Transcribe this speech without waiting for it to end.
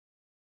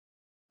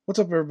What's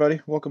up, everybody?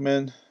 Welcome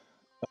in.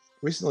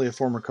 Recently, a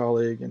former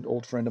colleague and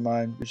old friend of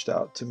mine reached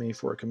out to me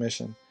for a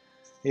commission.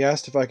 He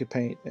asked if I could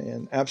paint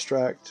an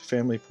abstract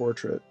family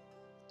portrait.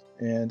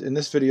 And in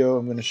this video,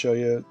 I'm going to show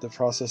you the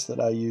process that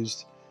I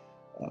used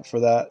for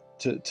that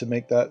to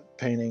make that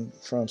painting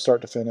from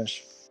start to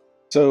finish.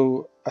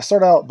 So I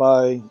start out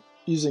by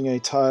using a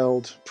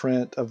tiled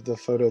print of the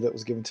photo that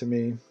was given to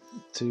me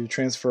to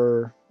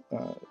transfer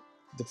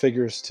the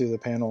figures to the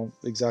panel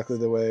exactly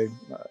the way,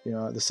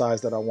 the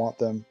size that I want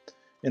them.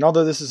 And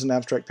although this is an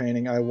abstract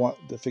painting, I want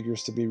the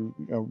figures to be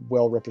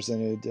well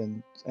represented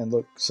and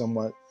look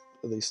somewhat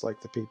at least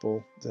like the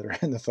people that are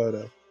in the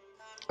photo.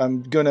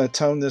 I'm going to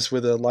tone this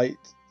with a light,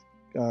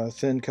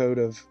 thin coat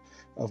of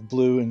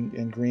blue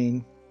and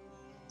green,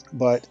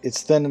 but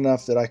it's thin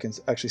enough that I can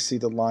actually see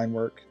the line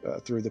work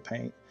through the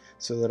paint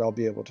so that I'll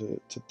be able to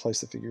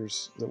place the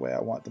figures the way I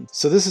want them.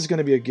 So this is going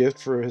to be a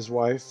gift for his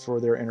wife for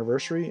their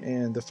anniversary,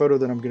 and the photo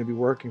that I'm going to be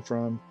working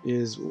from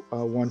is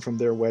one from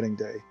their wedding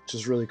day, which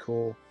is really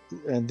cool.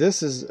 And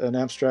this is an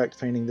abstract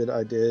painting that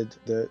I did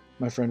that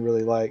my friend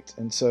really liked.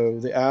 And so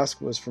the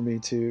ask was for me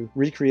to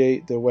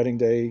recreate the wedding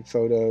day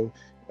photo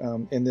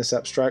in this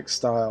abstract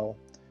style,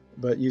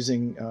 but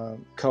using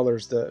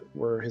colors that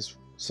were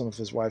some of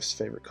his wife's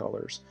favorite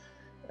colors.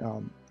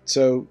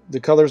 So the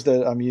colors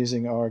that I'm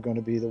using are going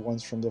to be the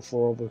ones from the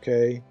floral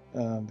bouquet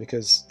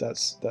because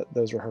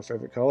those were her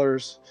favorite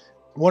colors.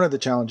 One of the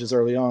challenges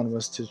early on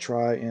was to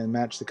try and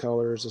match the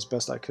colors as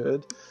best I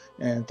could.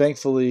 And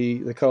thankfully,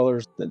 the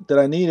colors that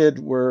I needed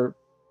were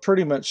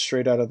pretty much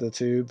straight out of the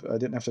tube. I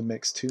didn't have to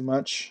mix too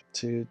much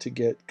to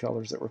get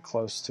colors that were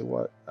close to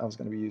what I was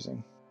going to be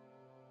using.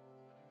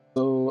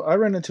 So I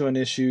ran into an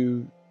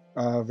issue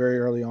very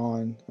early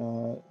on.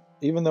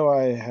 Even though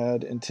I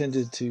had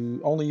intended to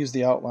only use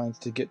the outlines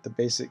to get the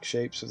basic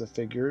shapes of the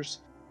figures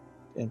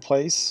in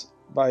place,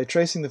 by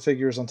tracing the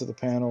figures onto the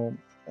panel,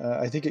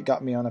 I think it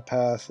got me on a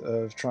path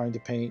of trying to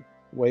paint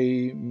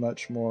way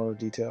much more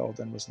detail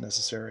than was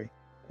necessary.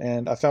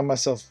 And I found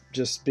myself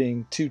just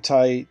being too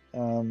tight,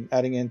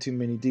 adding in too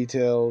many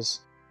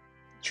details,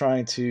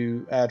 trying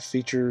to add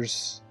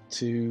features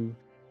to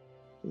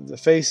the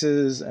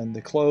faces and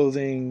the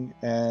clothing,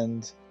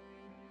 and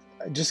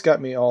it just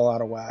got me all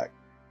out of whack.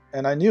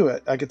 And I knew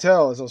it. I could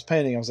tell as I was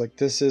painting. I was like,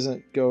 this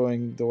isn't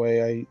going the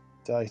way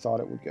I thought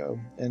it would go.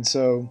 And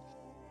so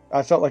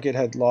I felt like it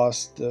had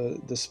lost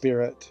the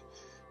spirit,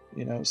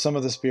 some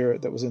of the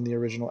spirit that was in the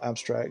original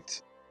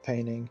abstract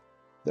painting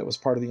that was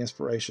part of the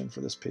inspiration for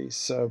this piece.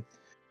 So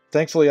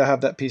thankfully I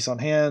have that piece on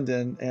hand,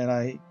 and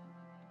I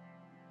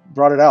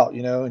brought it out,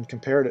 and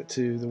compared it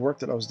to the work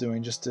that I was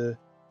doing just to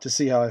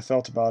see how I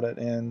felt about it.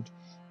 And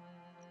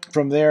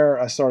from there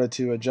I started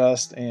to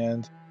adjust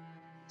and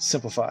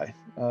simplify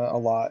a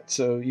lot.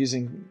 So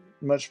using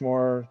much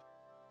more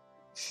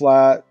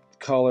flat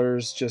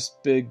colors,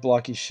 just big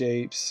blocky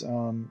shapes,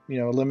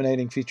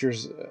 eliminating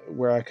features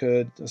where I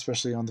could,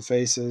 especially on the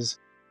faces.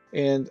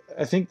 And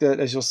I think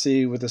that, as you'll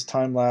see with this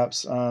time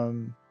lapse,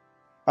 I'm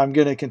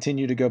going to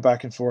continue to go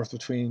back and forth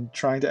between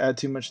trying to add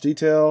too much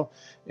detail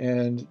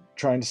and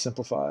trying to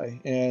simplify.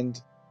 And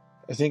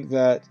I think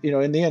that,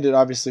 in the end, it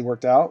obviously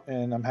worked out,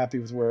 and I'm happy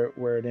with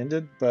where it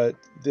ended, but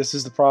this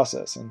is the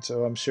process. And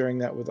so I'm sharing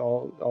that with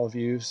all of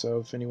you. So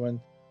if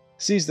anyone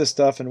sees this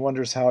stuff and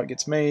wonders how it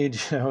gets made,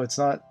 it's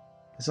not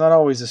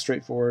always as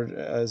straightforward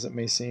as it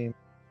may seem.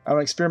 I'm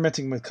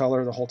experimenting with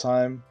color the whole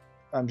time.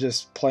 I'm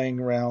just playing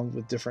around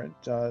with different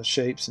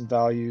shapes and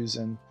values,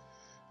 and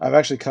I've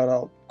actually cut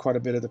out quite a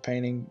bit of the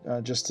painting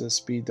just to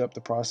speed up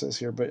the process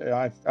here, but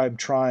I'm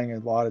trying a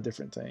lot of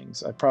different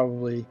things. I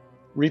probably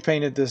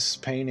repainted this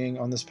painting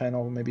on this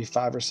panel maybe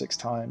 5 or 6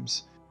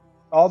 times.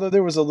 Although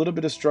there was a little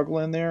bit of struggle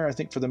in there, I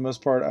think for the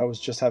most part I was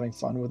just having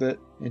fun with it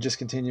and just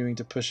continuing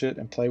to push it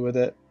and play with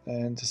it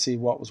and to see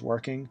what was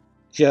working.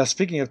 Yeah,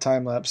 speaking of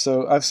time lapse,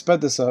 so I've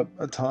sped this up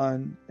a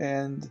ton,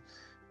 and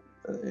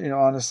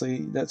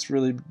honestly, that's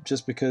really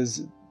just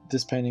because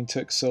this painting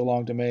took so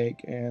long to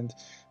make, and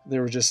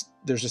there's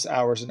just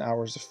hours and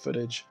hours of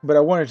footage. But I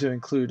wanted to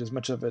include as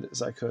much of it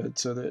as I could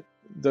so that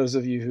those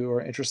of you who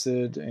are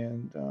interested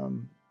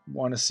and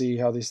want to see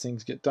how these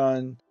things get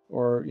done,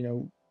 or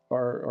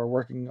are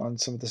working on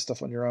some of this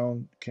stuff on your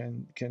own,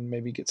 can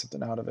maybe get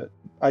something out of it.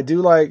 I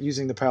do like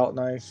using the palette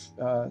knife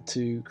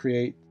to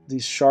create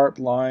these sharp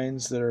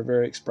lines that are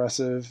very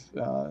expressive,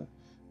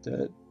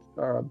 that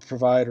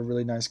provide a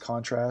really nice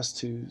contrast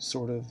to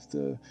sort of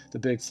the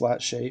big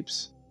flat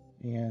shapes.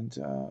 And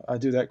I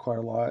do that quite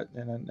a lot,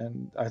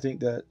 and I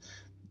think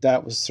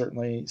that was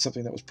certainly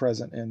something that was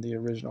present in the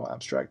original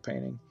abstract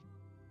painting.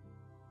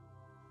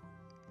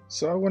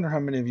 So I wonder how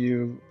many of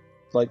you,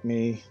 like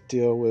me,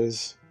 deal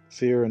with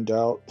fear and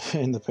doubt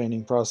in the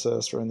painting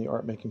process or in the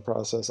art making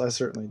process. I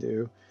certainly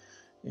do.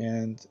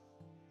 And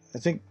I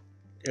think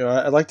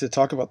I like to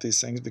talk about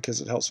these things because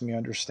it helps me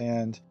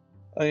understand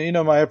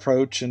my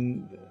approach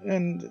and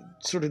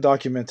sort of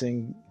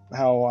documenting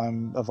how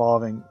I'm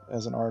evolving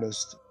as an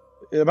artist.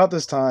 About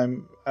this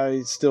time,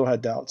 I still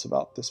had doubts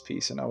about this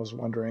piece, and I was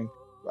wondering,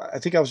 I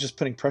think I was just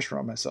putting pressure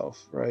on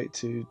myself, right,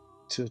 to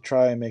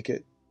try and make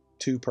it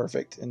too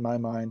perfect in my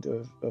mind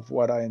of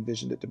what I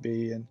envisioned it to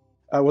be. And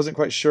I wasn't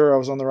quite sure I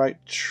was on the right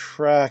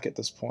track at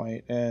this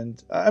point.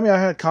 And I mean, I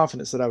had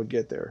confidence that I would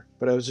get there,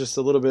 but I was just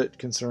a little bit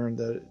concerned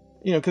that,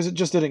 because it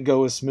just didn't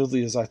go as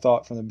smoothly as I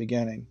thought from the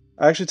beginning.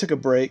 I actually took a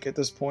break at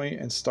this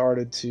point and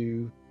started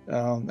to,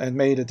 and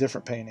made a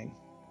different painting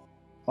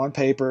on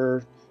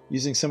paper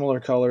using similar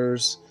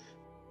colors,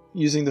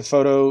 using the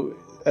photo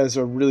as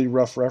a really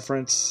rough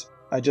reference.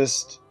 I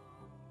just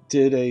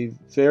did a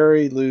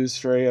very loose,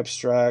 very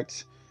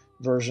abstract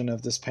version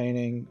of this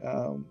painting,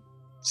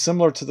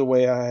 similar to the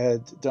way I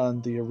had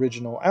done the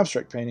original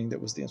abstract painting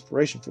that was the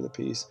inspiration for the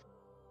piece.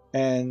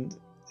 And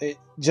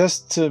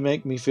just to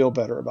make me feel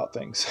better about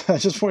things. I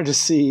just wanted to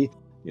see,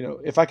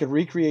 if I could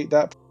recreate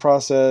that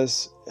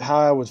process, how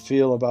I would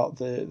feel about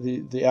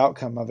the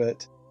outcome of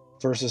it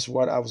versus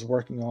what I was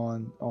working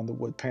on the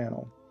wood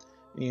panel.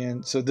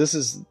 And so this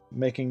is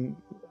making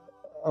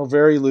a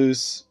very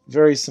loose,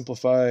 very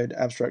simplified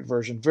abstract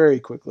version very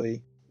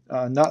quickly,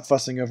 not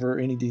fussing over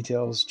any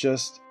details,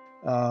 just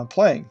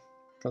playing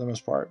for the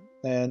most part.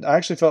 And I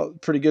actually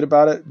felt pretty good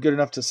about it, good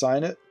enough to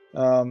sign it.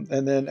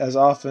 And then, as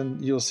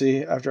often you'll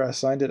see after I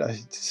signed it, I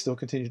still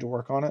continued to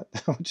work on it,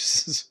 which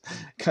is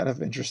kind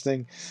of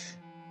interesting.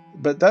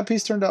 But that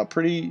piece turned out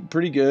pretty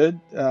good.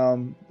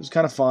 It was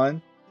kind of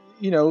fun.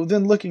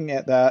 Then looking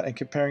at that and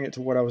comparing it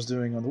to what I was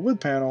doing on the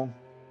wood panel,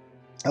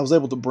 I was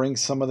able to bring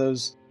some of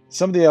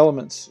the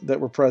elements that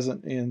were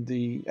present in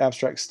the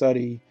abstract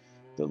study,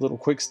 the little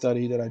quick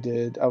study that I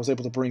did, I was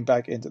able to bring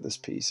back into this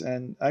piece.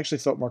 And I actually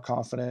felt more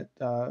confident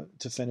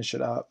to finish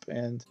it up,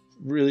 and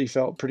really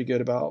felt pretty good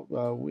about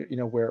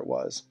where it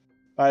was.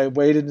 I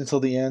waited until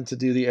the end to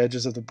do the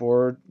edges of the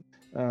board.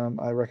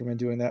 I recommend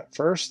doing that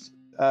first.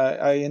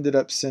 I ended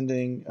up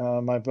sending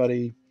my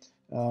buddy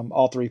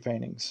all three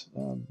paintings,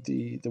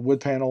 the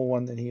wood panel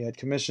one that he had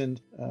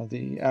commissioned,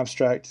 the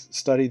abstract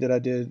study that I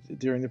did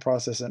during the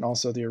process, and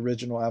also the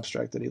original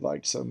abstract that he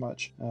liked so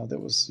much. That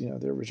was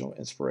the original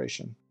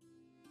inspiration.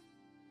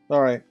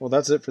 All right, well,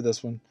 that's it for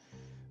this one.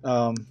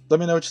 Let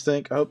me know what you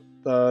think. I hope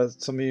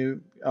some of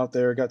you out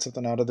there got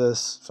something out of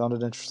this, found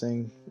it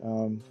interesting,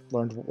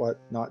 learned what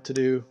not to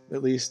do,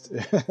 at least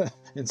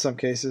in some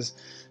cases.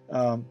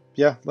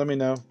 Yeah, let me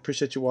know.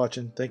 Appreciate you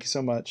watching. Thank you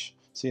so much.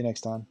 See you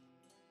next time.